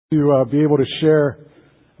To be able to share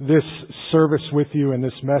this service with you and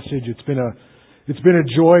this message. It's been a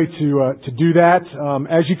joy to do that.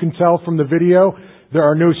 As you can tell from the video, there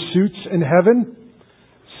are no suits in heaven,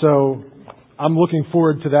 so I'm looking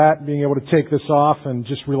forward to that, being able to take this off and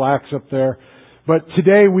just relax up there. But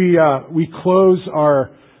today we close our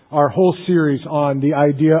whole series on the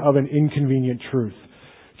idea of an inconvenient truth,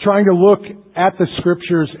 trying to look at the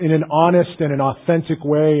Scriptures in an honest and an authentic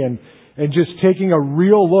way, and just taking a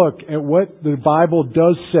real look at what the Bible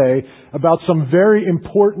does say about some very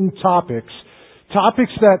important topics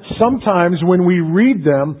that sometimes when we read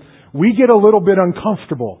them, we get a little bit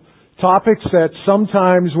uncomfortable. Topics that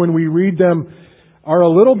sometimes when we read them are a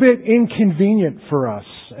little bit inconvenient for us.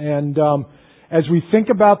 And as we think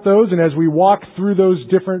about those and as we walk through those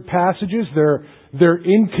different passages, they're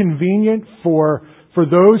inconvenient for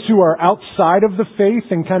those who are outside of the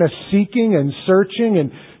faith and kind of seeking and searching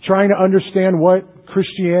and trying to understand what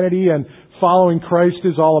Christianity and following Christ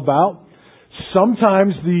is all about.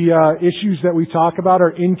 Sometimes the issues that we talk about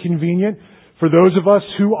are inconvenient for those of us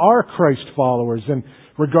who are Christ followers. And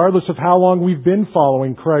regardless of how long we've been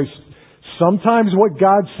following Christ, sometimes what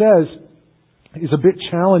God says is a bit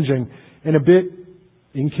challenging and a bit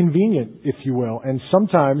inconvenient, if you will. And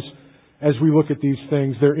sometimes, as we look at these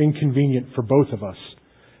things, they're inconvenient for both of us.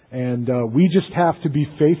 And we just have to be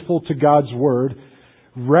faithful to God's Word,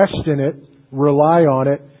 rest in it, rely on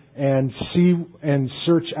it, and see and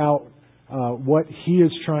search out what He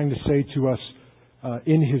is trying to say to us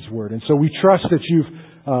in His Word. And so we trust that you've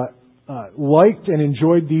liked and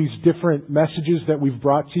enjoyed these different messages that we've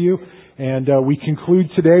brought to you. And we conclude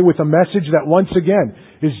today with a message that once again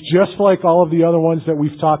is just like all of the other ones that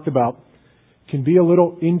we've talked about. Can be a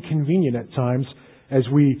little inconvenient at times as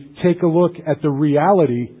we take a look at the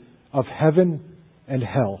reality of heaven and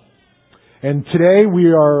hell. And today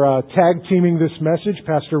we are tag teaming this message.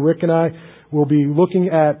 Pastor Rick and I will be looking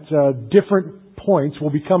at different points. We'll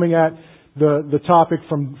be coming at the topic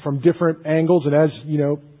from different angles. And as you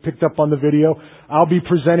know, picked up on the video, I'll be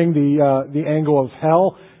presenting the angle of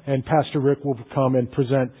hell, and Pastor Rick will come and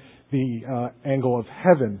present the angle of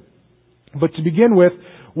heaven. But to begin with,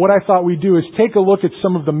 what I thought we'd do is take a look at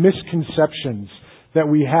some of the misconceptions that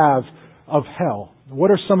we have of hell. What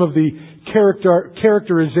are some of the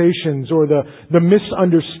characterizations or the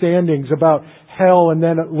misunderstandings about hell, and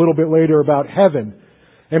then a little bit later about heaven?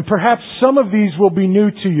 And perhaps some of these will be new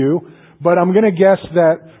to you, but I'm going to guess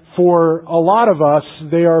that for a lot of us,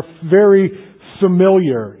 they are very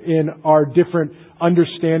familiar in our different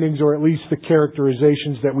understandings, or at least the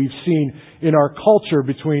characterizations that we've seen in our culture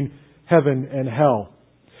between heaven and hell.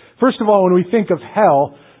 First of all, when we think of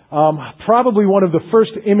hell, probably one of the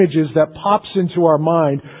first images that pops into our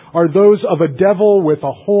mind are those of a devil with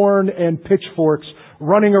a horn and pitchforks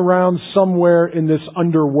running around somewhere in this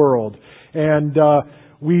underworld. And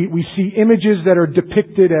we see images that are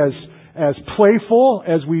depicted as playful,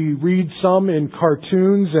 as we read some in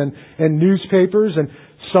cartoons and newspapers, and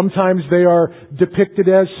sometimes they are depicted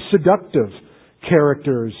as seductive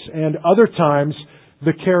characters, and other times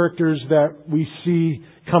the characters that we see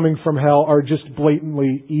coming from hell are just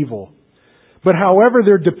blatantly evil. But however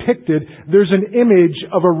they're depicted, there's an image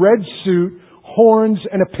of a red suit, horns,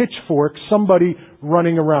 and a pitchfork, somebody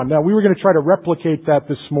running around. Now, we were going to try to replicate that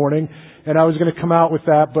this morning, and I was going to come out with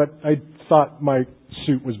that, but I thought my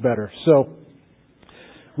suit was better. So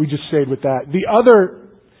we just stayed with that. The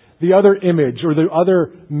other image, or the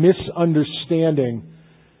other misunderstanding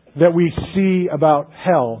that we see about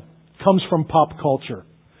hell comes from pop culture.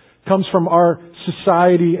 Comes from our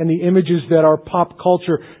society and the images that our pop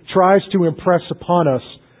culture tries to impress upon us,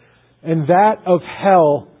 and that of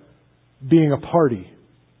hell being a party.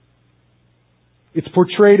 It's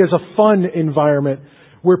portrayed as a fun environment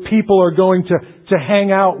where people are going to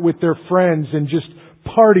hang out with their friends and just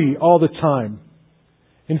party all the time.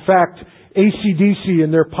 In fact, AC/DC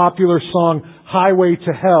in their popular song Highway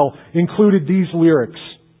to Hell included these lyrics: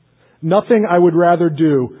 "Nothing I would rather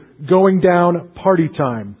do, going down party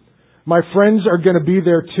time. My friends are going to be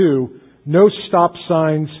there too. No stop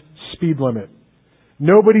signs, speed limit.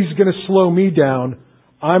 Nobody's going to slow me down.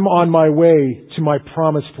 I'm on my way to my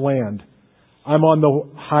promised land. I'm on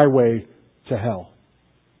the highway to hell."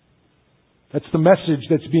 That's the message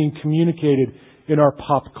that's being communicated in our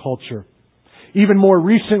pop culture. Even more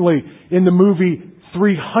recently, in the movie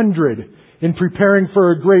 300, in preparing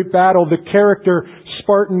for a great battle, the character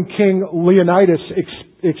Spartan King Leonidas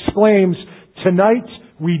exclaims, "Tonight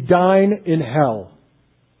we dine in hell."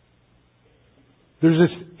 There's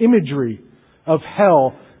this imagery of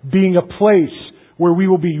hell being a place where we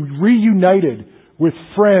will be reunited with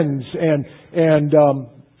friends and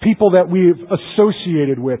people that we've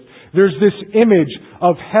associated with. There's this image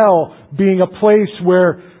of hell being a place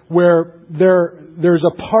where there's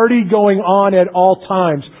a party going on at all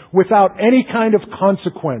times without any kind of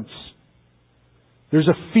consequence. There's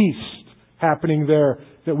a feast happening there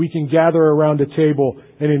that we can gather around a table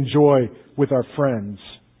and enjoy with our friends.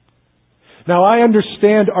 Now, I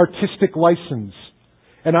understand artistic license,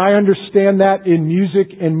 and I understand that in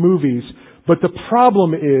music and movies, but the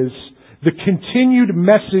problem is the continued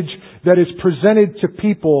message that is presented to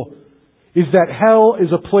people is that hell is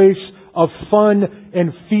a place of fun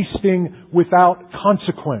and feasting without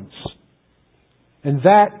consequence. And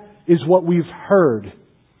that is what we've heard.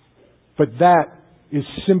 But that is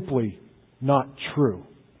simply not true.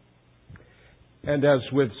 And as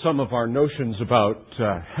with some of our notions about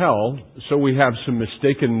hell, so we have some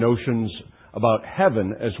mistaken notions about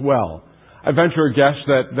heaven as well. I venture a guess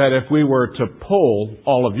that if we were to poll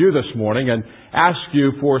all of you this morning and ask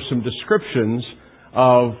you for some descriptions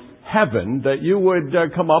of heaven, that you would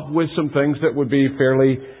come up with some things that would be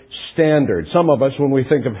fairly standard. Some of us, when we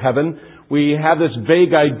think of heaven, we have this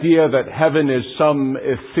vague idea that heaven is some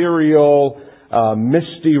ethereal,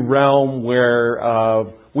 misty realm where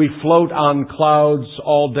we float on clouds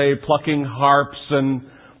all day, plucking harps and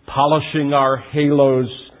polishing our halos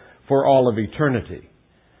for all of eternity.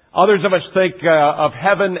 Others of us think of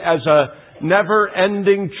heaven as a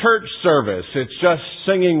never-ending church service. It's just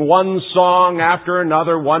singing one song after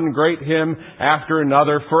another, one great hymn after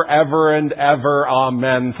another, forever and ever.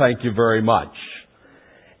 Amen. Thank you very much.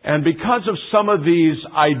 And because of some of these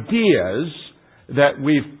ideas that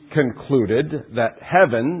we've concluded that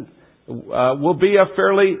heaven will be a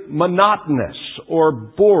fairly monotonous or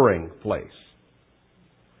boring place.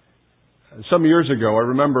 Some years ago, I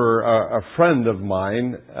remember a friend of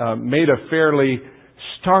mine made a fairly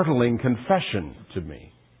startling confession to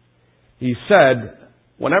me. He said,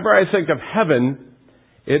 "Whenever I think of heaven,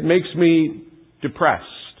 it makes me depressed."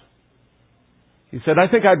 He said, "I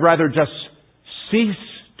think I'd rather just cease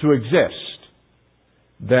to exist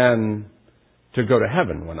than to go to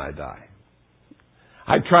heaven when I die."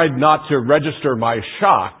 I tried not to register my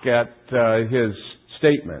shock at his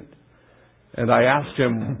statement. And I asked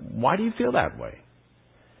him, "Why do you feel that way?"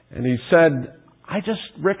 And he said,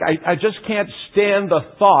 Rick, I just can't stand the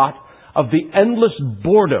thought of the endless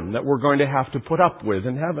boredom that we're going to have to put up with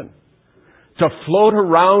in heaven. To float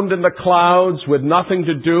around in the clouds with nothing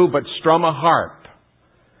to do but strum a harp.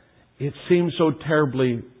 It seems so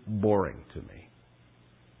terribly boring to me.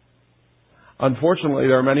 Unfortunately,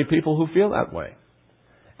 there are many people who feel that way.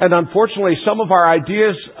 And unfortunately, some of our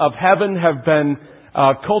ideas of heaven have been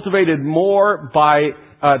cultivated more by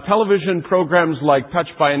television programs like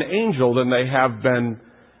Touched by an Angel than they have been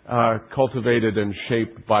cultivated and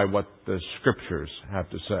shaped by what the Scriptures have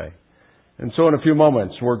to say. And so in a few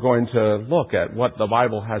moments, we're going to look at what the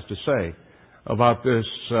Bible has to say about this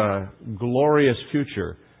glorious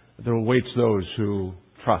future that awaits those who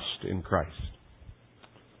trust in Christ.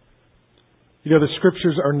 You know, the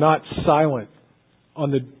Scriptures are not silent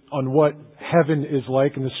on what heaven is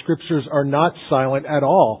like, and the Scriptures are not silent at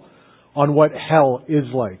all on what hell is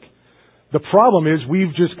like. The problem is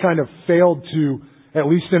we've just kind of failed to, at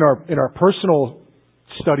least in our personal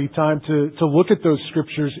study time, to look at those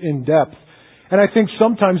Scriptures in depth. And I think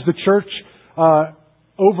sometimes the church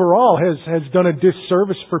overall has done a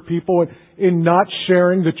disservice for people in not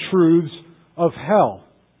sharing the truths of hell.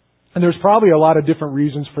 And there's probably a lot of different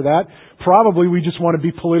reasons for that. Probably we just want to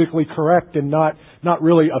be politically correct and not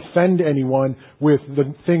really offend anyone with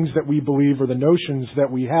the things that we believe or the notions that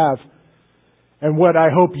we have. And what I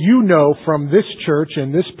hope you know from this church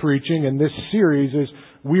and this preaching and this series is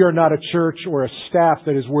we are not a church or a staff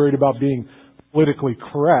that is worried about being politically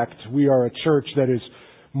correct. We are a church that is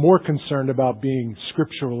more concerned about being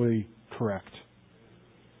scripturally correct.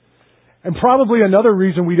 And probably another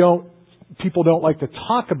reason people don't like to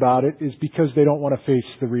talk about it is because they don't want to face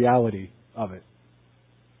the reality of it.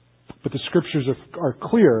 But the Scriptures are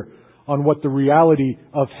clear on what the reality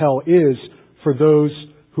of hell is for those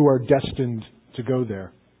who are destined to go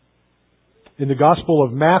there. In the Gospel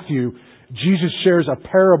of Matthew, Jesus shares a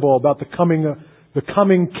parable about the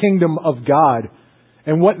coming kingdom of God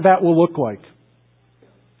and what that will look like.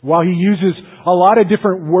 While he uses a lot of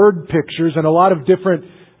different word pictures and a lot of different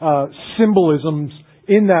symbolisms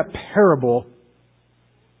in that parable,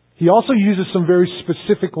 he also uses some very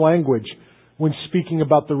specific language when speaking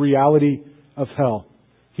about the reality of hell.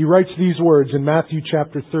 He writes these words in Matthew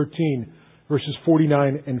chapter 13, verses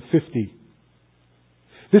 49 and 50.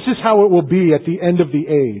 "This is how it will be at the end of the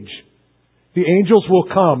age. The angels will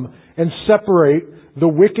come and separate the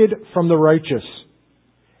wicked from the righteous,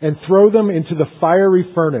 and throw them into the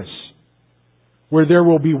fiery furnace, where there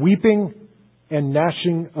will be weeping and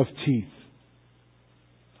gnashing of teeth.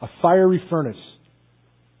 A fiery furnace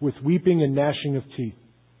with weeping and gnashing of teeth.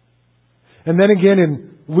 And then again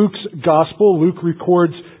in Luke's Gospel, Luke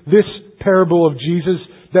records this parable of Jesus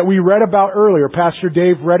that we read about earlier. Pastor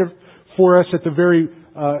Dave read it for us at the very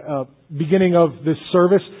beginning of this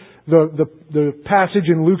service. The passage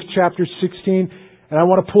in Luke chapter 16. And I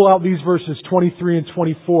want to pull out these verses 23 and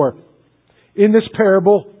 24. In this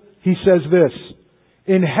parable, he says this: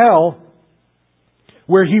 in hell,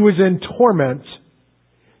 where he was in torment,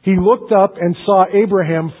 he looked up and saw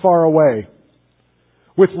Abraham far away,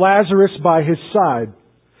 with Lazarus by his side.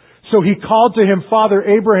 So he called to him, Father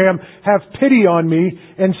Abraham, have pity on me,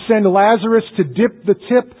 and send Lazarus to dip the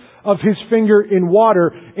tip of his finger in water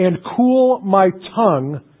and cool my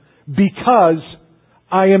tongue, because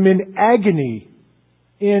I am in agony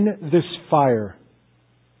in this fire.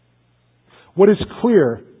 What is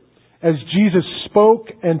clear as Jesus spoke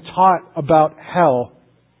and taught about hell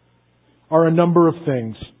are a number of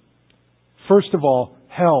things. First of all,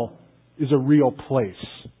 hell is a real place.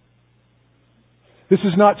 This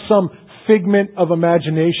is not some figment of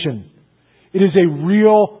imagination. It is a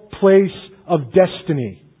real place of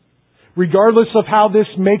destiny. Regardless of how this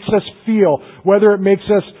makes us feel, whether it makes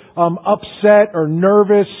us upset or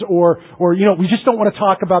nervous or we just don't want to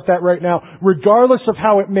talk about that right now. Regardless of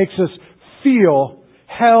how it makes us feel,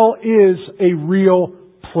 hell is a real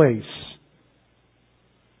place.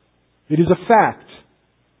 It is a fact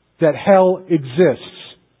that hell exists,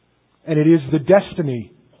 and it is the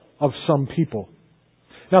destiny of some people.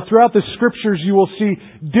 Now, throughout the Scriptures, you will see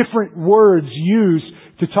different words used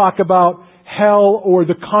to talk about hell or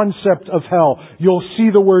the concept of hell. You'll see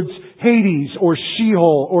the words Hades or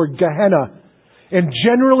Sheol or Gehenna. And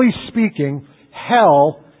generally speaking,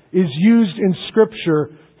 hell is used in Scripture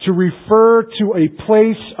to refer to a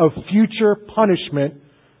place of future punishment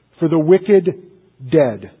for the wicked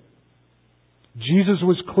dead. Jesus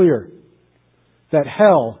was clear that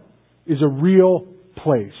hell is a real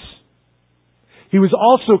place. He was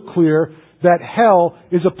also clear that hell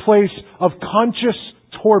is a place of conscious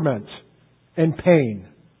torment and pain.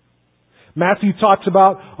 Matthew talks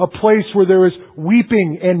about a place where there is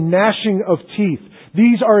weeping and gnashing of teeth.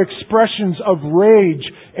 These are expressions of rage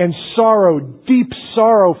and sorrow, deep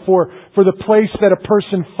sorrow for the place that a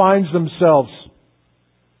person finds themselves.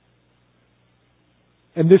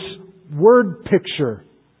 And this word picture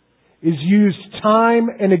is used time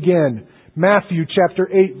and again. Matthew chapter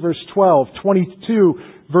 8 verse 12, 22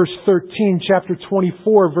 verse 13, chapter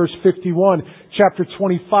 24 verse 51, chapter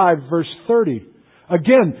 25 verse 30.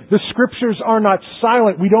 Again, the Scriptures are not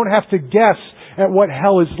silent. We don't have to guess at what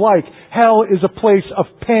hell is like. Hell is a place of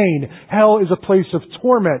pain. Hell is a place of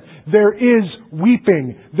torment. There is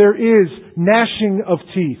weeping. There is gnashing of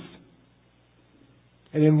teeth.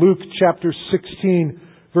 And in Luke chapter 16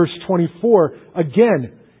 verse 24,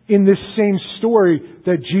 again, in this same story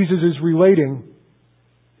that Jesus is relating,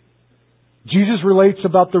 Jesus relates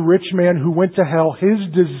about the rich man who went to hell, his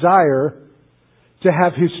desire to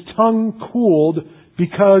have his tongue cooled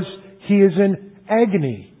because he is in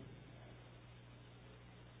agony.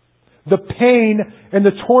 The pain and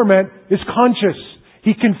the torment is conscious.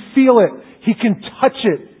 He can feel it. He can touch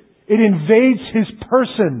it. It invades his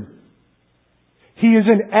person. He is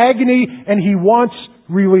in agony and he wants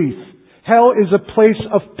relief. Hell is a place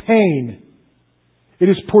of pain. It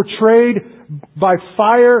is portrayed by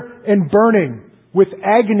fire and burning, with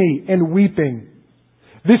agony and weeping.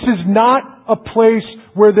 This is not a place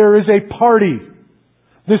where there is a party.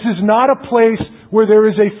 This is not a place where there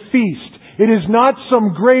is a feast. It is not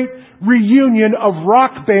some great reunion of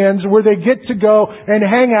rock bands where they get to go and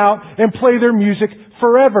hang out and play their music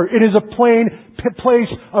forever. It is a place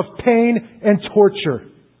of pain and torture.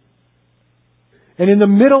 And in the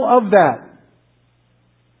middle of that,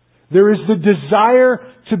 there is the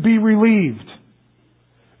desire to be relieved.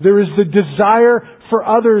 There is the desire for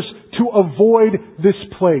others to avoid this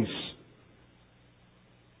place.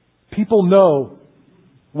 People know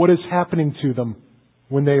what is happening to them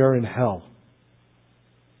when they are in hell.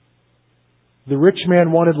 The rich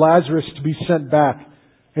man wanted Lazarus to be sent back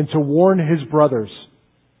and to warn his brothers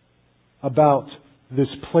about this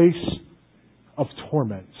place of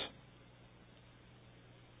torment.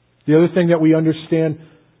 The other thing that we understand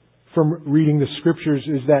from reading the Scriptures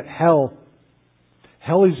is that hell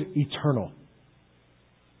is eternal.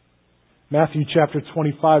 Matthew chapter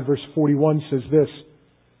 25 verse 41 says this: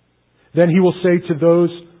 Then he will say to those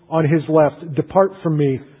on his left, Depart from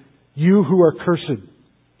me, you who are cursed,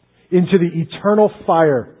 into the eternal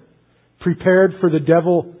fire prepared for the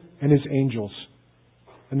devil and his angels.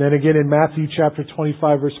 And then again in Matthew chapter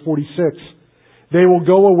 25 verse 46, they will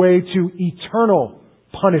go away to eternal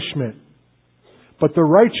punishment, but the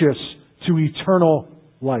righteous to eternal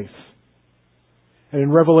life. And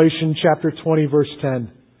in Revelation chapter 20 verse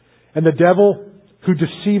 10, and the devil who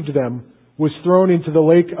deceived them was thrown into the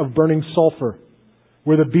lake of burning sulfur,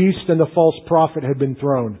 where the beast and the false prophet had been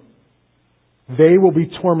thrown. They will be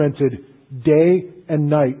tormented day and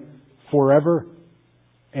night forever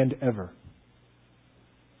and ever.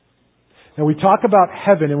 And we talk about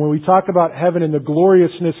heaven, and when we talk about heaven and the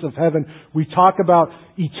gloriousness of heaven, we talk about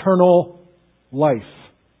eternal life.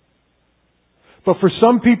 But for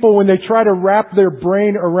some people, when they try to wrap their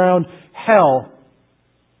brain around hell,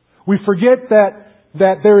 we forget that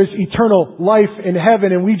there is eternal life in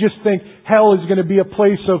heaven, and we just think hell is going to be a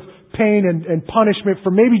place of pain and punishment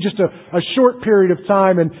for maybe just a short period of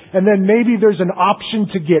time, and then maybe there's an option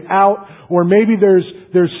to get out, or maybe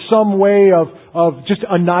there's some way of just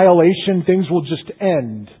annihilation. Things will just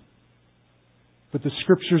end. But the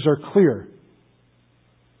Scriptures are clear.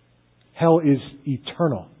 Hell is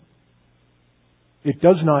eternal. It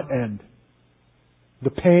does not end.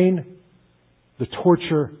 The pain, the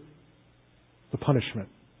torture, the punishment.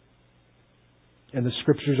 And the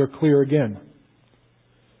Scriptures are clear again.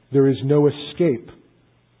 There is no escape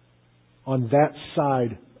on that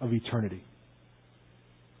side of eternity.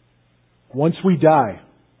 Once we die,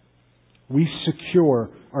 we secure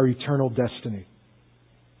our eternal destiny.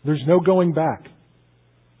 There's no going back.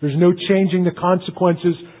 There's no changing the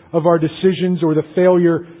consequences of our decisions or the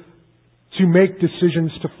failure to make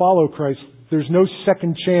decisions to follow Christ. There's no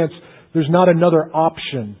second chance. There's not another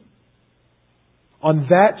option. On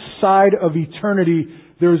that side of eternity,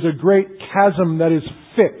 there is a great chasm that is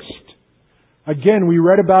fixed. Again, we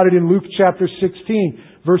read about it in Luke chapter 16,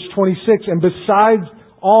 verse 26. And besides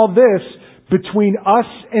all this, between us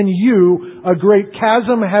and you, a great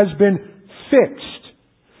chasm has been fixed,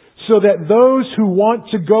 so that those who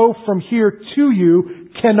want to go from here to you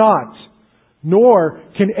cannot, nor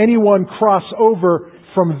can anyone cross over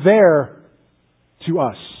from there to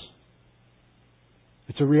us.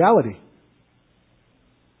 It's a reality.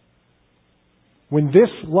 When this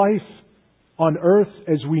life on earth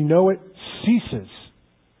as we know it ceases,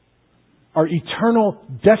 our eternal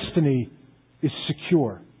destiny is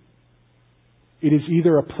secure. It is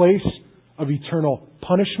either a place of eternal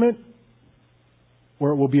punishment or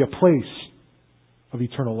it will be a place of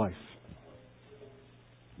eternal life.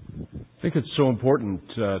 I think it's so important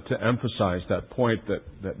to emphasize that point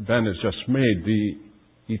that Ben has just made, the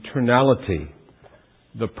eternality,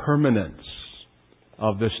 the permanence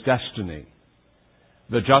of this destiny.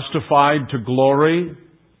 The justified to glory,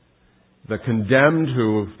 the condemned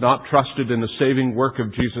who have not trusted in the saving work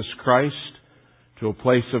of Jesus Christ, to a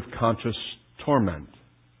place of conscious torment.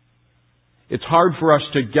 It's hard for us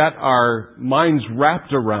to get our minds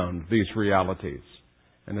wrapped around these realities.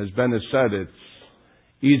 And as Ben has said, it's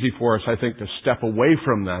easy for us, I think, to step away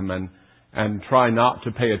from them and try not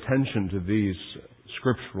to pay attention to these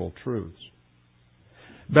scriptural truths.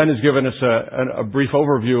 Ben has given us a brief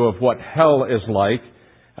overview of what hell is like.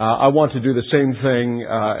 I want to do the same thing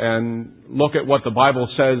and look at what the Bible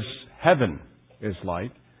says heaven is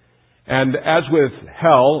like. And as with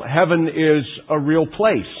hell, heaven is a real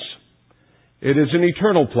place. It is an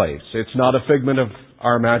eternal place. It's not a figment of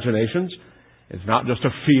our imaginations. It's not just a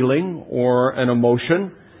feeling or an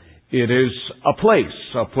emotion. It is a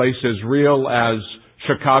place as real as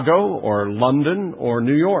Chicago or London or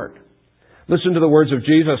New York. Listen to the words of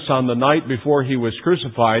Jesus on the night before He was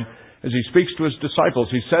crucified. As He speaks to His disciples,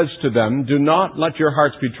 He says to them, "Do not let your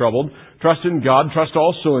hearts be troubled. Trust in God. Trust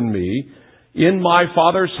also in me. In my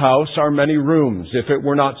Father's house are many rooms. If it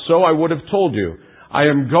were not so, I would have told you. I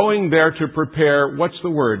am going there to prepare," what's the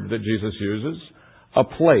word that Jesus uses? "A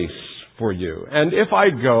place for you. And if I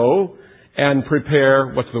go and prepare,"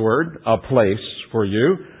 what's the word? "A place for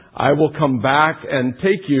you, I will come back and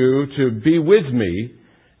take you to be with me,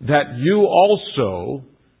 that you also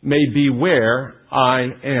may be where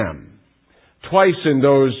I am." Twice in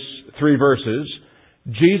those 3 verses,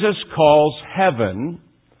 Jesus calls heaven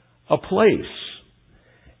a place.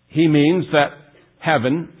 He means that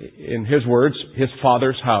heaven, in His words, His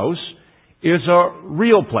Father's house, is a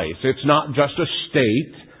real place. It's not just a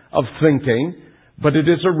state of thinking, but it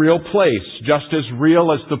is a real place, just as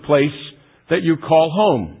real as the place that you call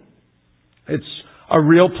home. It's a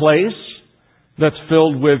real place that's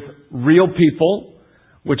filled with real people,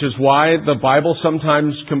 which is why the Bible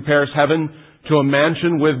sometimes compares heaven to a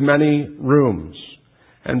mansion with many rooms,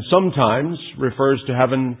 and sometimes refers to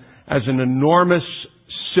heaven as an enormous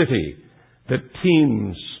city that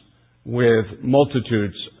teems with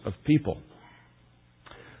multitudes of people.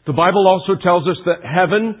 The Bible also tells us that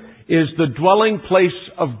heaven is the dwelling place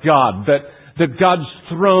of God, that God's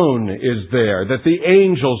throne is there, that the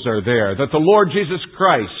angels are there, that the Lord Jesus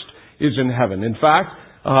Christ is in heaven. In fact,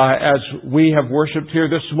 as we have worshiped here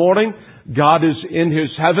this morning, God is in His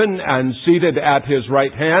heaven, and seated at His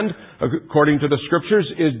right hand, according to the Scriptures,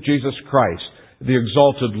 is Jesus Christ, the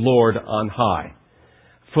exalted Lord on high.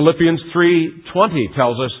 Philippians 3:20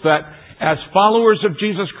 tells us that as followers of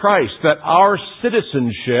Jesus Christ, that our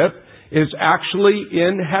citizenship is actually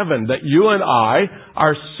in heaven, that you and I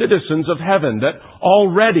are citizens of heaven, that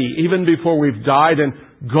already, even before we've died and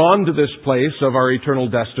gone to this place of our eternal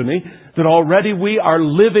destiny, that already we are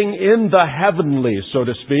living in the heavenlies, so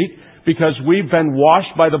to speak, because we've been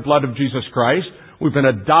washed by the blood of Jesus Christ. We've been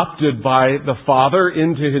adopted by the Father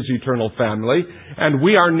into His eternal family, and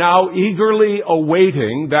we are now eagerly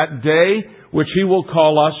awaiting that day which He will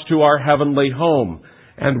call us to our heavenly home.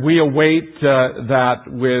 And we await that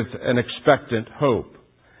with an expectant hope.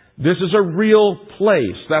 This is a real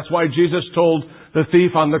place. That's why Jesus told the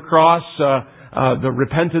thief on the cross, the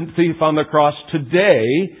repentant thief on the cross, today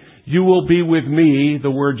you will be with me.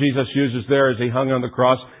 The word Jesus uses there as He hung on the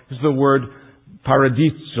cross is the word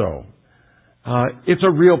paradiso. It's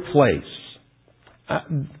a real place.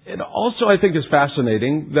 It also, I think, is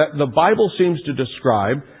fascinating that the Bible seems to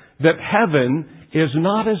describe that heaven is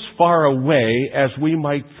not as far away as we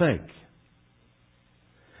might think.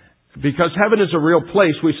 Because heaven is a real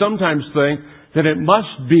place, we sometimes think that it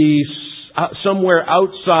must be somewhere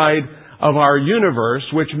outside of our universe,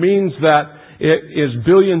 which means that it is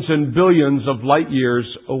billions and billions of light years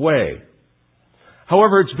away.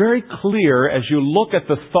 However, it's very clear as you look at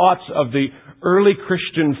the thoughts of the early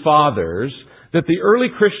Christian fathers that the early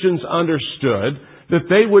Christians understood that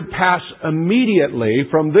they would pass immediately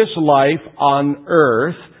from this life on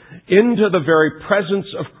earth into the very presence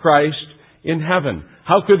of Christ in heaven.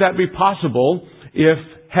 How could that be possible if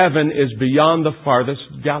heaven is beyond the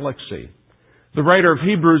farthest galaxy? The writer of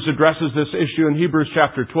Hebrews addresses this issue in Hebrews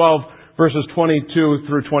chapter 12, verses 22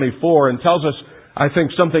 through 24, and tells us, I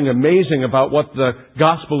think, something amazing about what the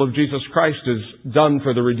gospel of Jesus Christ has done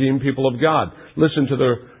for the redeemed people of God. Listen to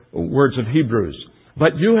the words of Hebrews.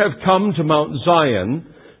 But you have come to Mount Zion,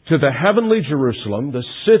 to the heavenly Jerusalem, the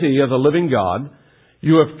city of the living God.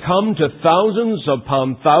 You have come to thousands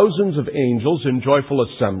upon thousands of angels in joyful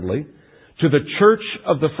assembly, to the church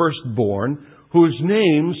of the firstborn, whose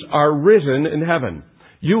names are written in heaven.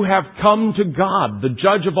 You have come to God, the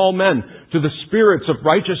judge of all men, to the spirits of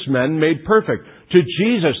righteous men made perfect, to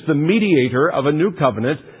Jesus, the mediator of a new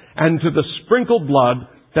covenant, and to the sprinkled blood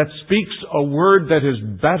that speaks a word that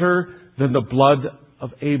is better than the blood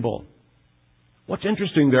of Abel. What's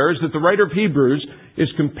interesting there is that the writer of Hebrews is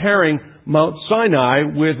comparing Mount Sinai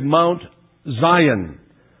with Mount Zion.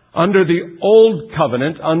 Under the Old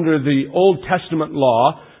Covenant, under the Old Testament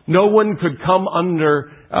law, no one could come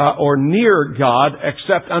under or near God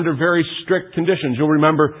except under very strict conditions. You'll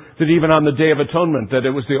remember that even on the Day of Atonement, that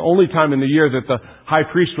it was the only time in the year that the high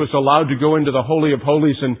priest was allowed to go into the Holy of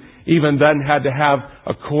Holies, and even then had to have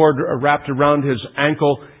a cord wrapped around his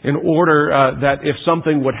ankle in order that if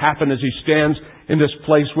something would happen as he stands in this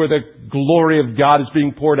place where the glory of God is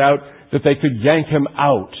being poured out, that they could yank him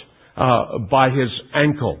out by his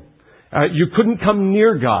ankle. You couldn't come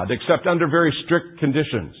near God except under very strict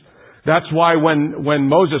conditions. That's why when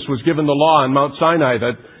Moses was given the law on Mount Sinai,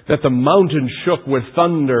 that the mountain shook with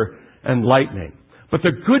thunder and lightning. But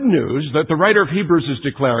the good news that the writer of Hebrews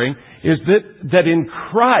is declaring is that in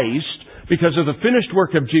Christ, because of the finished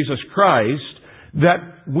work of Jesus Christ,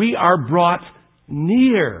 that we are brought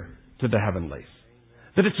near to the heavenlies.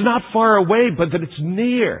 That it's not far away, but that it's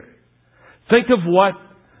near. Think of what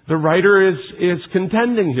the writer is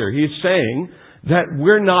contending here. He's saying that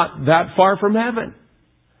we're not that far from heaven.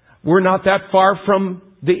 We're not that far from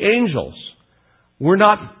the angels. We're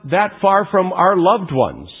not that far from our loved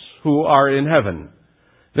ones who are in heaven.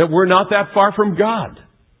 That we're not that far from God.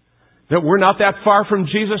 That we're not that far from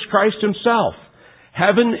Jesus Christ Himself.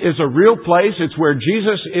 Heaven is a real place. It's where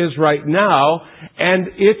Jesus is right now, and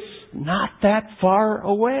it's not that far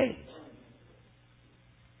away.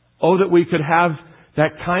 Oh, that we could have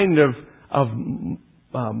that kind of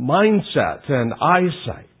mindset and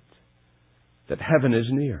eyesight that heaven is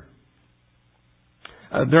near.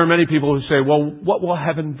 There are many people who say, well, what will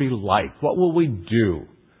heaven be like? What will we do?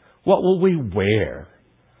 What will we wear?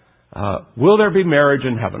 Will there be marriage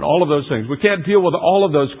in heaven? All of those things. We can't deal with all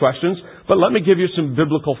of those questions, but let me give you some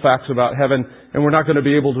biblical facts about heaven, and we're not going to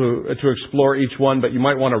be able to explore each one, but you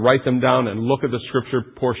might want to write them down and look at the scripture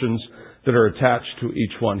portions that are attached to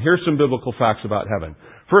each one. Here's some biblical facts about heaven.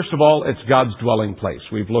 First of all, it's God's dwelling place.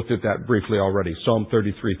 We've looked at that briefly already, Psalm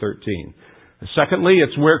 33:13. Secondly,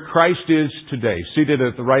 it's where Christ is today, seated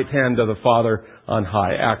at the right hand of the Father on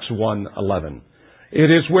high, Acts 1:11. It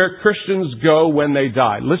is where Christians go when they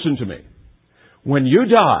die. Listen to me. When you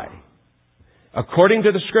die, according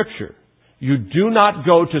to the Scripture, you do not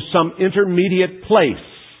go to some intermediate place.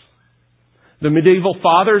 The medieval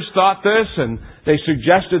fathers thought this, and they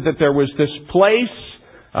suggested that there was this place.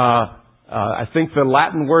 I think the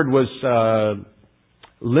Latin word was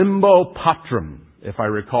limbo patrum, if I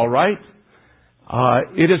recall right.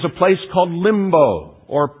 It is a place called limbo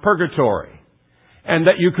or purgatory. And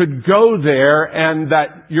that you could go there and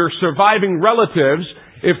that your surviving relatives,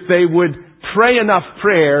 if they would pray enough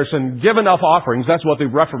prayers and give enough offerings, that's what the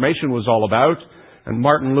Reformation was all about, and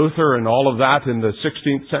Martin Luther and all of that in the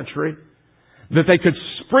 16th century, that they could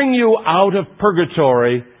spring you out of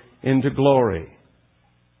purgatory into glory.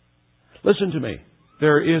 Listen to me.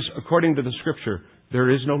 There is, according to the Scripture,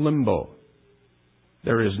 there is no limbo.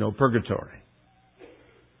 There is no purgatory.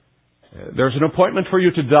 There's an appointment for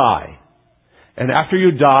you to die. And after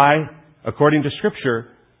you die, according to Scripture,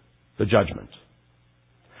 the judgment.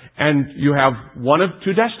 And you have one of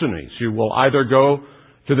two destinies. You will either go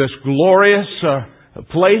to this glorious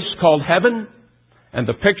place called heaven, and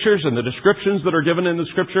the pictures and the descriptions that are given in the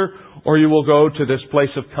Scripture, or you will go to this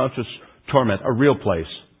place of conscious torment, a real place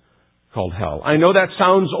called hell. I know that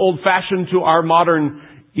sounds old-fashioned to our modern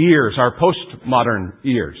ears, our postmodern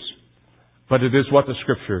ears, but it is what the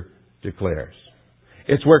Scripture declares.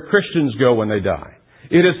 It's where Christians go when they die.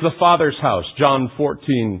 It is the Father's house, John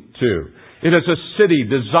 14:2. It is a city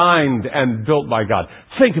designed and built by God.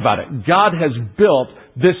 Think about it. God has built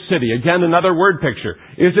this city. Again, another word picture.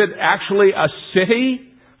 Is it actually a city?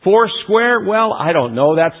 4 square? Well, I don't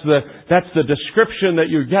know. That's the description that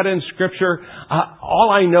you get in Scripture. All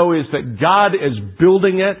I know is that God is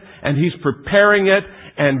building it and He's preparing it,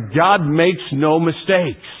 and God makes no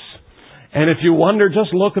mistakes. And if you wonder,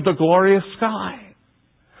 just look at the glorious sky.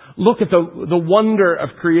 Look at the wonder of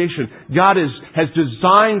creation. God has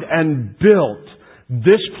designed and built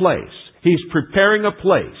this place. He's preparing a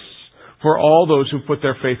place for all those who put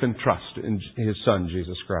their faith and trust in His Son,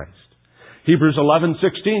 Jesus Christ. Hebrews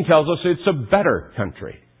 11:16 tells us it's a better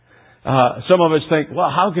country. Some of us think, well,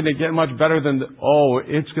 how can it get much better than...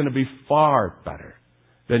 it's going to be far better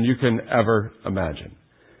than you can ever imagine.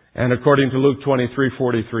 And according to Luke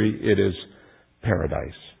 23:43, it is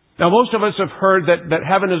paradise. Now, most of us have heard that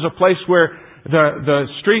heaven is a place where the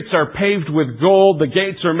streets are paved with gold, the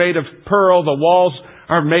gates are made of pearl, the walls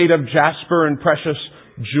are made of jasper and precious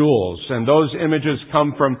jewels. And those images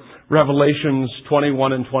come from Revelations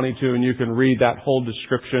 21 and 22, and you can read that whole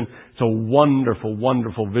description. It's a wonderful,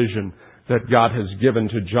 wonderful vision that God has given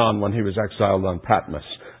to John when he was exiled on Patmos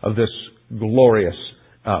of this glorious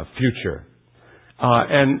future.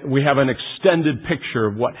 And we have an extended picture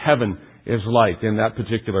of what heaven is like in that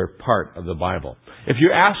particular part of the Bible. If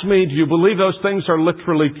you ask me, do you believe those things are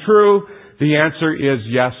literally true? The answer is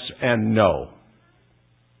yes and no.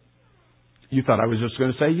 You thought I was just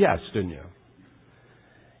going to say yes, didn't you?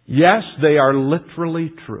 Yes, they are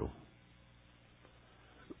literally true.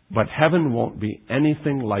 But heaven won't be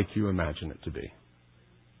anything like you imagine it to be.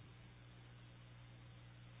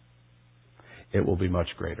 It will be much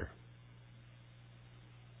greater.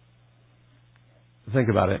 Think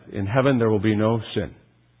about it. In heaven there will be no sin.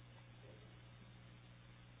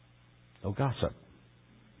 No gossip.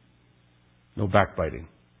 No backbiting.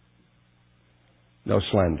 No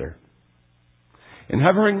slander. In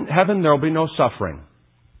heaven there will be no suffering.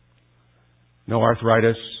 No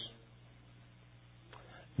arthritis.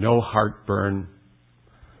 No heartburn.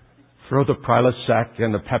 Throw the Prilosec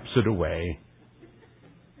and the Pepsid away.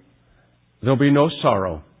 There'll be no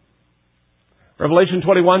sorrow. Revelation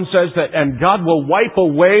 21 says that, and God will wipe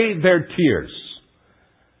away their tears.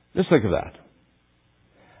 Just think of that.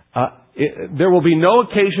 There will be no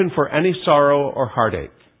occasion for any sorrow or heartache.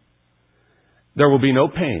 There will be no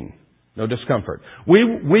pain, no discomfort.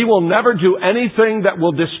 We will never do anything that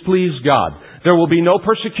will displease God. There will be no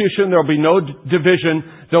persecution. There will be no division.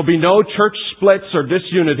 There will be no church splits or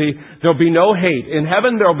disunity. There will be no hate. In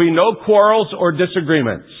heaven, there will be no quarrels or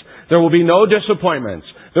disagreements. There will be no disappointments.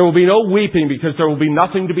 There will be no weeping because there will be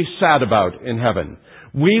nothing to be sad about in heaven.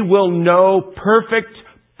 We will know perfect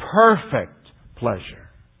pleasure.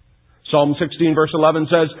 Psalm 16 verse 11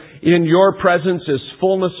 says, in your presence is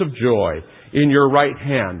fullness of joy. In your right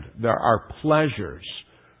hand there are pleasures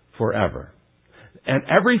forever. And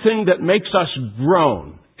everything that makes us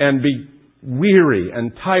groan and be weary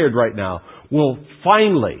and tired right now will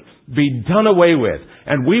finally be done away with.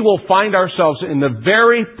 And we will find ourselves in the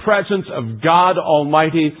very presence of God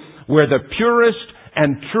Almighty, where the purest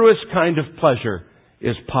and truest kind of pleasure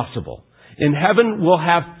is possible. In heaven, we'll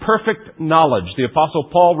have perfect knowledge. The Apostle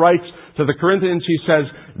Paul writes to the Corinthians, he says,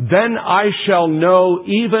 "Then I shall know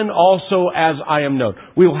even also as I am known."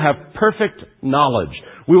 We will have perfect knowledge.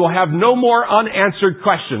 We will have no more unanswered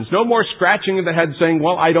questions, no more scratching of the head saying,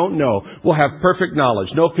 "Well, I don't know." We'll have perfect knowledge.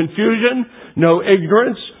 No confusion, no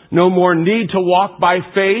ignorance, no more need to walk by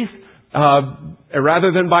faith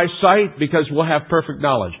rather than by sight, because we'll have perfect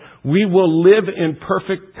knowledge. We will live in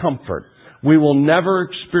perfect comfort. We will never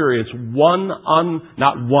experience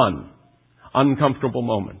not one uncomfortable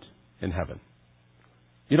moment in heaven.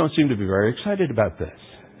 You don't seem to be very excited about this.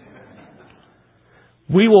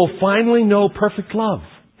 We will finally know perfect love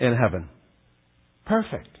in heaven.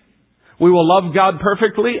 Perfect. We will love God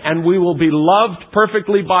perfectly, and we will be loved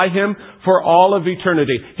perfectly by Him for all of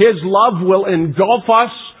eternity. His love will engulf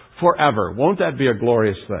us forever. Won't that be a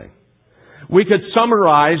glorious thing? We could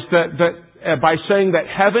summarize that by saying that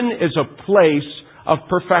heaven is a place of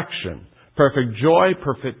perfection. Perfect joy,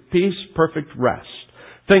 perfect peace, perfect rest.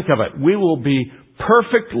 Think of it. We will be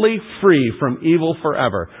perfectly free from evil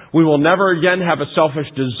forever. We will never again have a selfish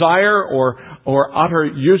desire or utter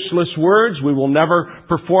useless words. We will never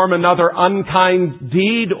perform another unkind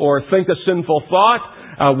deed or think a sinful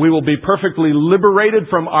thought. We will be perfectly liberated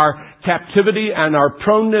from our captivity and our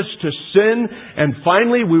proneness to sin. And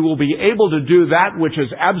finally, we will be able to do that which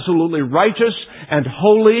is absolutely righteous and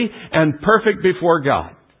holy and perfect before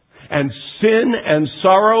God. And sin and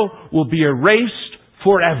sorrow will be erased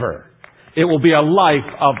forever. It will be a life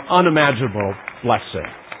of unimaginable blessing.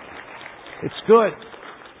 It's good.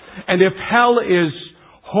 And if hell is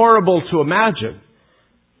horrible to imagine,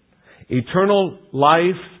 eternal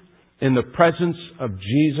life in the presence of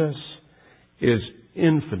Jesus is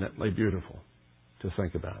infinitely beautiful to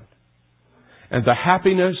think about. And the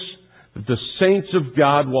happiness that the saints of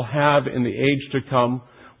God will have in the age to come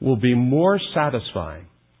will be more satisfying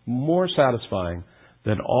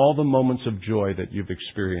than all the moments of joy that you've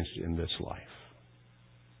experienced in this life.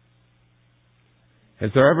 Has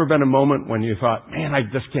there ever been a moment when you thought, "Man, I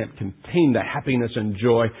just can't contain the happiness and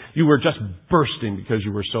joy"? You were just bursting because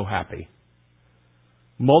you were so happy.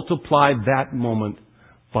 Multiply that moment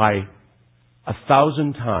by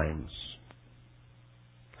 1,000 times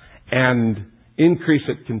and increase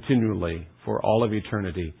it continually for all of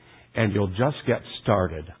eternity, and you'll just get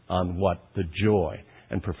started on what the joy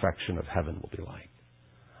and perfection of heaven will be like.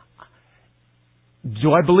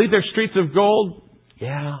 Do I believe there's streets of gold?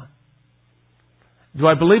 Yeah. Do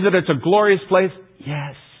I believe that it's a glorious place?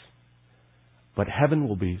 Yes. But heaven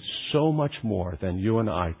will be so much more than you and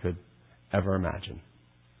I could ever imagine.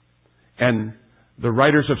 And the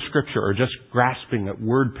writers of Scripture are just grasping at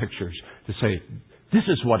word pictures to say, this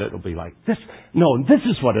is what it'll be like. This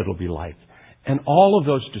is what it'll be like. And all of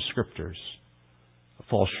those descriptors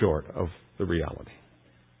fall short of the reality.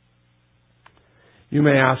 You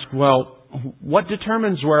may ask, well, what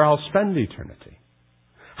determines where I'll spend eternity?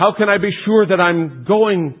 How can I be sure that I'm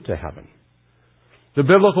going to heaven? The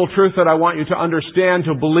biblical truth that I want you to understand,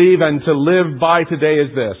 to believe, and to live by today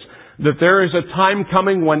is this: that there is a time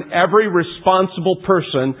coming when every responsible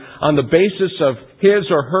person, on the basis of his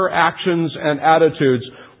or her actions and attitudes,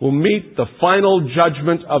 will meet the final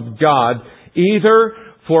judgment of God, either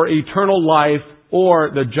for eternal life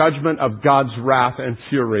or the judgment of God's wrath and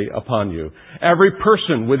fury upon you. Every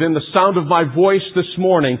person within the sound of my voice this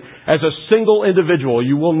morning, as a single individual,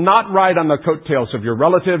 you will not ride on the coattails of your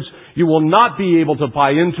relatives. You will not be able to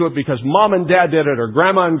buy into it because mom and dad did it or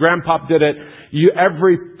grandma and grandpop did it.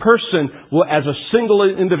 Every person will, as a single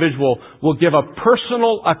individual, will give a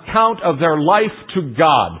personal account of their life to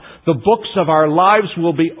God. The books of our lives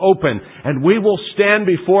will be open, and we will stand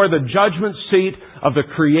before the judgment seat of the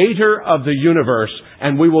Creator of the universe,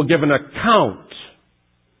 and we will give an account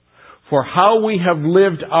for how we have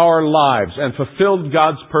lived our lives and fulfilled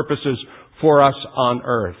God's purposes for us on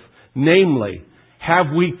earth. Namely,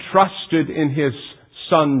 have we trusted in His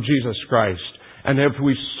Son, Jesus Christ? And have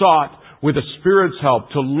we sought, with the Spirit's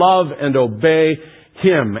help, to love and obey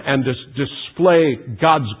Him and to display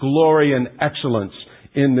God's glory and excellence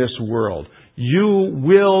in this world? You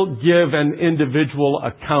will give an individual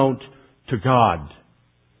account to God.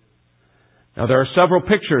 Now, there are several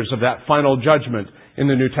pictures of that final judgment in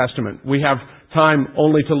the New Testament. We have time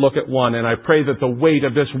only to look at one, and I pray that the weight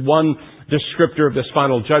of this one descriptor of this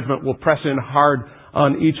final judgment will press in hard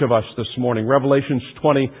on each of us this morning. Revelations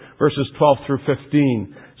 20, verses 12 through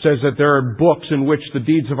 15 says that there are books in which the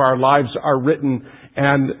deeds of our lives are written,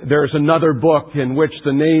 and there's another book in which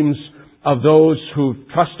the names of those who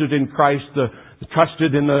trusted in Christ, the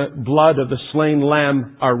trusted in the blood of the slain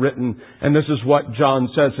Lamb are written. And this is what John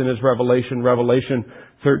says in his Revelation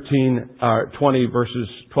 20 verses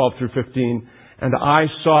 12 through 15. And I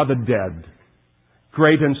saw the dead,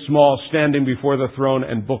 great and small, standing before the throne,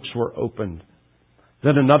 and books were opened.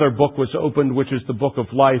 Then another book was opened, which is the book of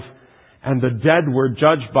life. And the dead were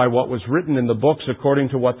judged by what was written in the books according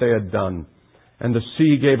to what they had done. And the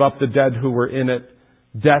sea gave up the dead who were in it.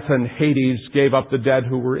 Death and Hades gave up the dead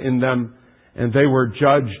who were in them. And they were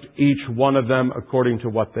judged, each one of them, according to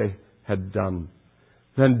what they had done.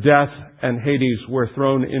 Then death and Hades were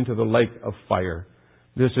thrown into the lake of fire.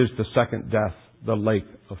 This is the second death, the lake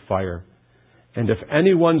of fire. And if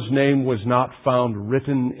anyone's name was not found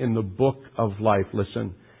written in the book of life,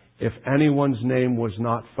 listen, if anyone's name was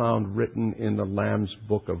not found written in the Lamb's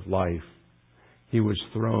book of life, he was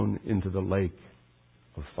thrown into the lake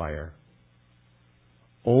of fire.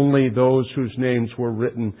 Only those whose names were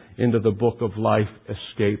written into the book of life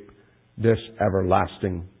escape this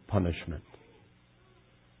everlasting punishment.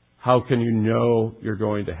 How can you know you're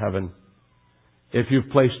going to heaven? If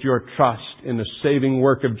you've placed your trust in the saving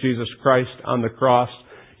work of Jesus Christ on the cross,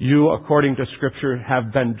 you, according to Scripture,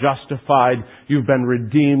 have been justified. You've been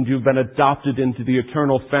redeemed. You've been adopted into the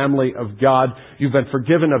eternal family of God. You've been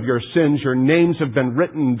forgiven of your sins. Your names have been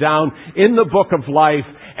written down in the book of life.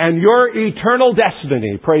 And your eternal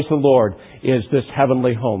destiny, praise the Lord, is this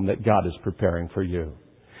heavenly home that God is preparing for you.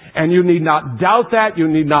 And you need not doubt that. You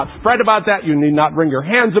need not fret about that. You need not wring your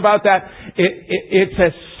hands about that. It's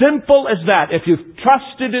as simple as that. If you've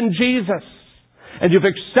trusted in Jesus and you've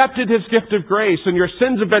accepted His gift of grace and your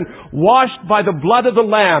sins have been washed by the blood of the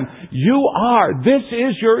Lamb, this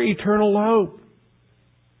is your eternal hope.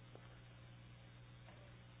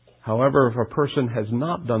 However, if a person has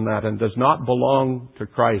not done that and does not belong to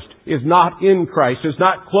Christ, is not in Christ, is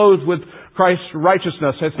not clothed with Christ's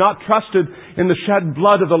righteousness, has not trusted in the shed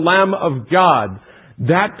blood of the Lamb of God,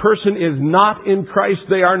 that person is not in Christ.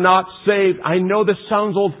 They are not saved. I know this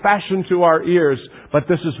sounds old-fashioned to our ears, but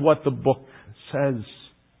this is what the book says.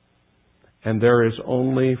 And there is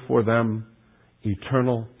only for them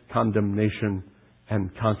eternal condemnation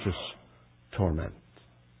and conscious torment.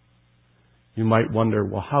 You might wonder,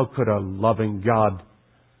 well, how could a loving God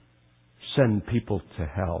send people to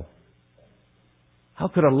hell? How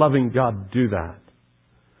could a loving God do that?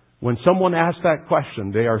 When someone asks that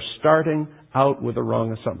question, they are starting out with the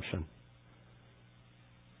wrong assumption.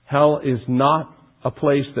 Hell is not a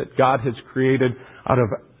place that God has created out of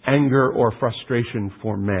anger or frustration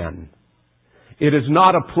for man. It is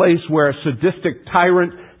not a place where a sadistic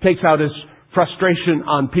tyrant takes out his frustration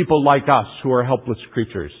on people like us who are helpless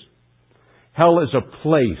creatures. Hell is a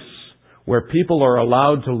place where people are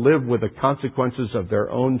allowed to live with the consequences of their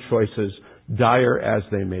own choices, dire as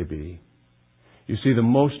they may be. You see, the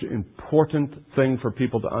most important thing for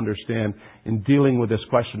people to understand in dealing with this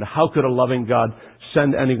question, how could a loving God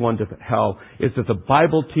send anyone to hell, is that the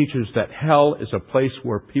Bible teaches that hell is a place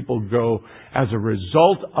where people go as a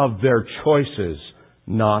result of their choices,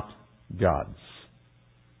 not God's.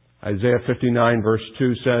 Isaiah 59 verse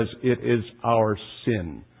 2 says, it is our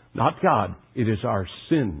sin, not God, it is our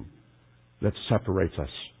sin that separates us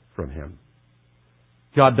from Him.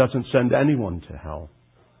 God doesn't send anyone to hell.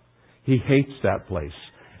 He hates that place.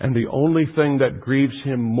 And the only thing that grieves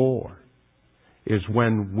Him more is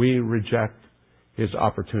when we reject His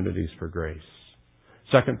opportunities for grace.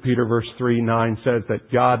 2 Peter verse 3:9 says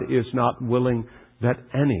that God is not willing that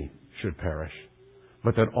any should perish,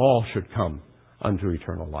 but that all should come unto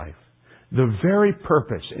eternal life. The very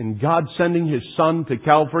purpose in God sending His Son to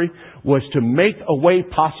Calvary was to make a way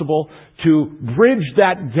possible to bridge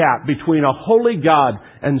that gap between a holy God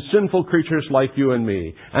and sinful creatures like you and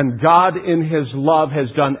me. And God in His love has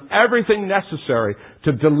done everything necessary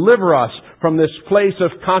to deliver us from this place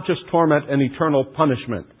of conscious torment and eternal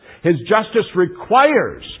punishment. His justice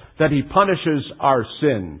requires that He punishes our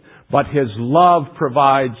sin, but His love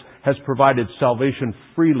has provided salvation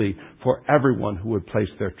freely for everyone who would place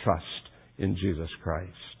their trust in Jesus Christ.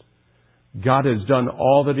 God has done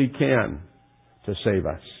all that He can to save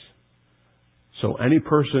us. So any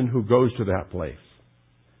person who goes to that place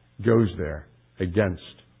goes there against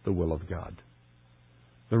the will of God.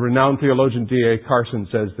 The renowned theologian D.A. Carson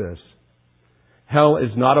says this: hell is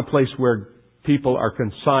not a place where people are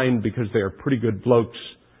consigned because they are pretty good blokes,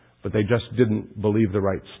 but they just didn't believe the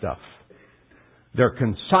right stuff. They're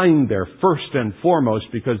consigned there first and foremost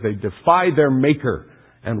because they defy their Maker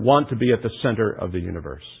and want to be at the center of the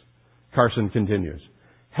universe. Carson continues,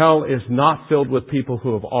 hell is not filled with people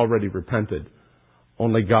who have already repented.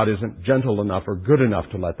 Only God isn't gentle enough or good enough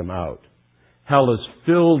to let them out. Hell is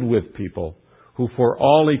filled with people who who for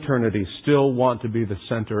all eternity still want to be the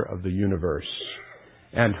center of the universe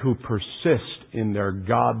and who persist in their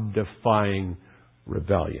God-defying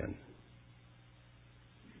rebellion.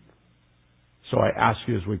 So I ask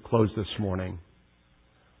you as we close this morning,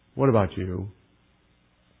 what about you?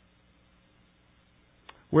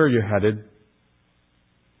 Where are you headed?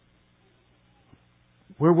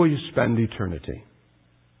 Where will you spend eternity?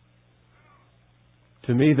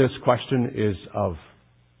 To me, this question is of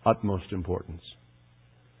utmost importance.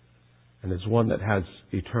 And it's one that has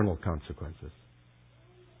eternal consequences.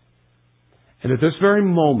 And at this very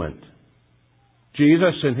moment,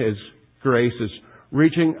 Jesus in His grace is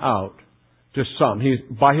reaching out to some.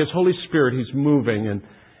 By His Holy Spirit, He's moving.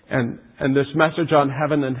 And this message on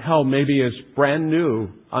heaven and hell maybe is brand new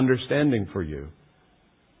understanding for you.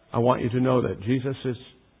 I want you to know that Jesus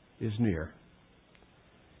is near.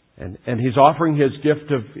 And He's offering His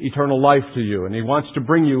gift of eternal life to you. And He wants to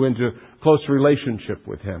bring you into close relationship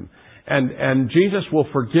with Him. And Jesus will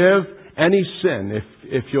forgive any sin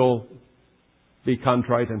if you'll be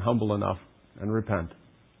contrite and humble enough and repent.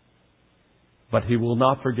 But He will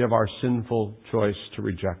not forgive our sinful choice to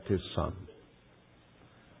reject His Son.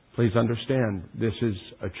 Please understand, this is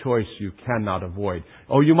a choice you cannot avoid.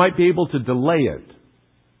 Oh, you might be able to delay it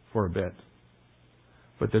for a bit.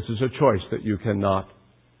 But this is a choice that you cannot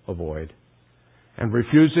avoid. And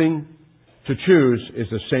refusing to choose is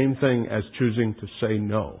the same thing as choosing to say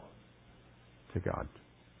no to God.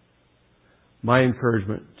 My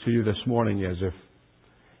encouragement to you this morning is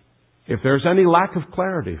if there's any lack of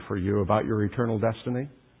clarity for you about your eternal destiny,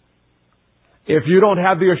 if you don't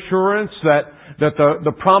have the assurance that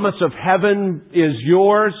the promise of heaven is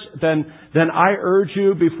yours, then I urge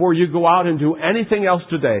you, before you go out and do anything else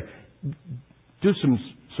today, do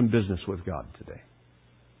some business with God today.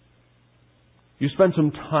 You spend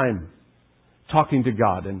some time talking to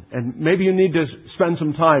God, and maybe you need to spend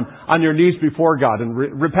some time on your knees before God and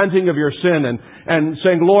repenting of your sin and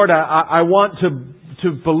saying, Lord, I want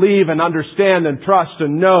to believe and understand and trust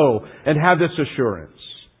and know and have this assurance.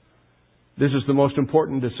 This is the most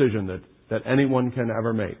important decision that anyone can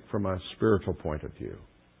ever make from a spiritual point of view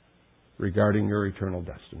regarding your eternal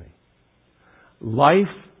destiny. Life,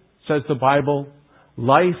 says the Bible,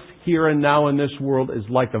 life here and now in this world is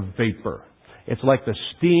like a vapor. It's like the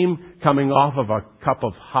steam coming off of a cup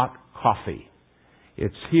of hot coffee.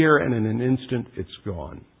 It's here and in an instant it's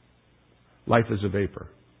gone. Life is a vapor.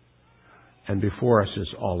 And before us is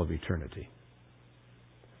all of eternity.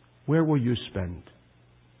 Where will you spend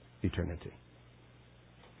eternity?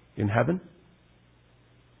 In heaven?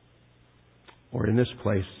 Or in this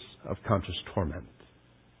place of conscious torment?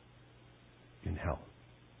 In hell?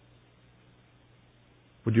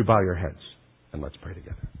 Would you bow your heads and let's pray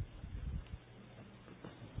together.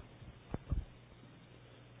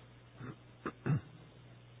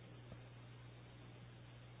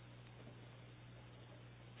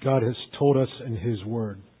 God has told us in His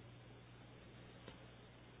Word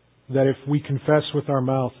that if we confess with our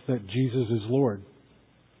mouth that Jesus is Lord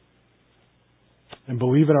and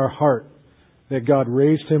believe in our heart that God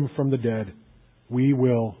raised Him from the dead, we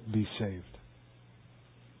will be saved.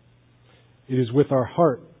 It is with our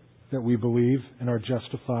heart that we believe and are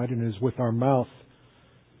justified, and it is with our mouth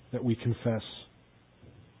that we confess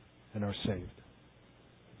and are saved.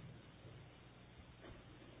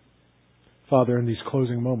 Father, in these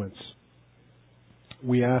closing moments,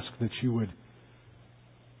 we ask that you would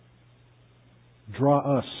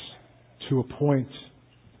draw us to a point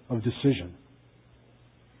of decision.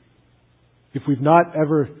 If we've not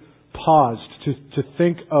ever paused to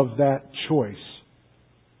think of that choice,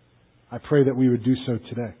 I pray that we would do so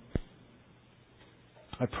today.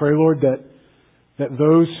 I pray, Lord, that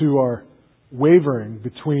those who are wavering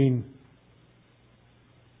between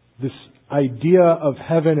this idea of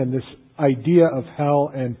heaven and this idea of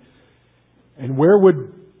hell and where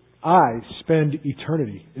would I spend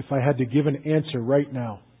eternity if I had to give an answer right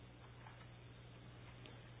now,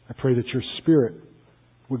 I pray that your Spirit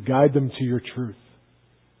would guide them to your truth.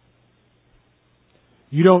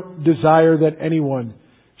 You don't desire that anyone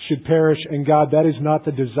should perish, and God, that is not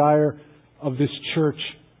the desire of this church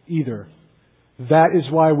either. That is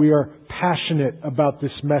why we are passionate about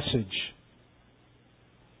this message.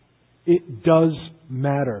 It does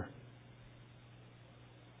matter.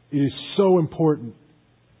 It is so important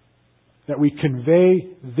that we convey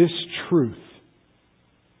this truth.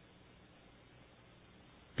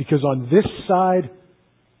 Because on this side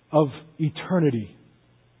of eternity,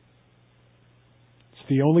 it's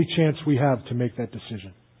the only chance we have to make that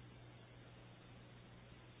decision.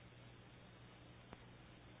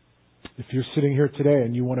 If you're sitting here today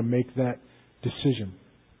and you want to make that decision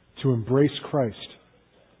to embrace Christ,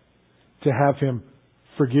 to have Him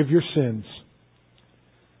forgive your sins,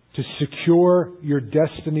 to secure your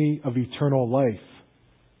destiny of eternal life,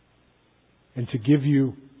 and to give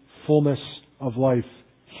you fullness of life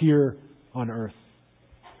here on earth.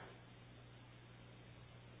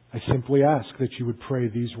 I simply ask that you would pray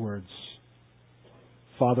these words.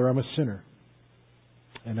 Father, I'm a sinner,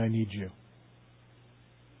 and I need you.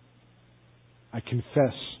 I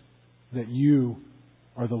confess that you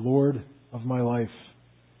are the Lord of my life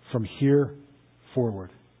from here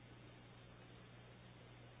forward.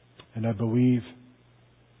 And I believe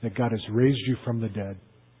that God has raised you from the dead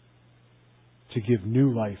to give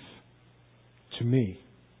new life to me,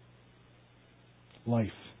 life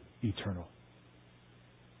eternal.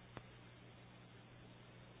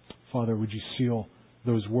 Father, would you seal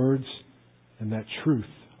those words and that truth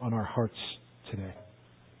on our hearts today?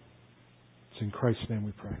 It's in Christ's name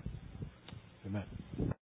we pray. Amen.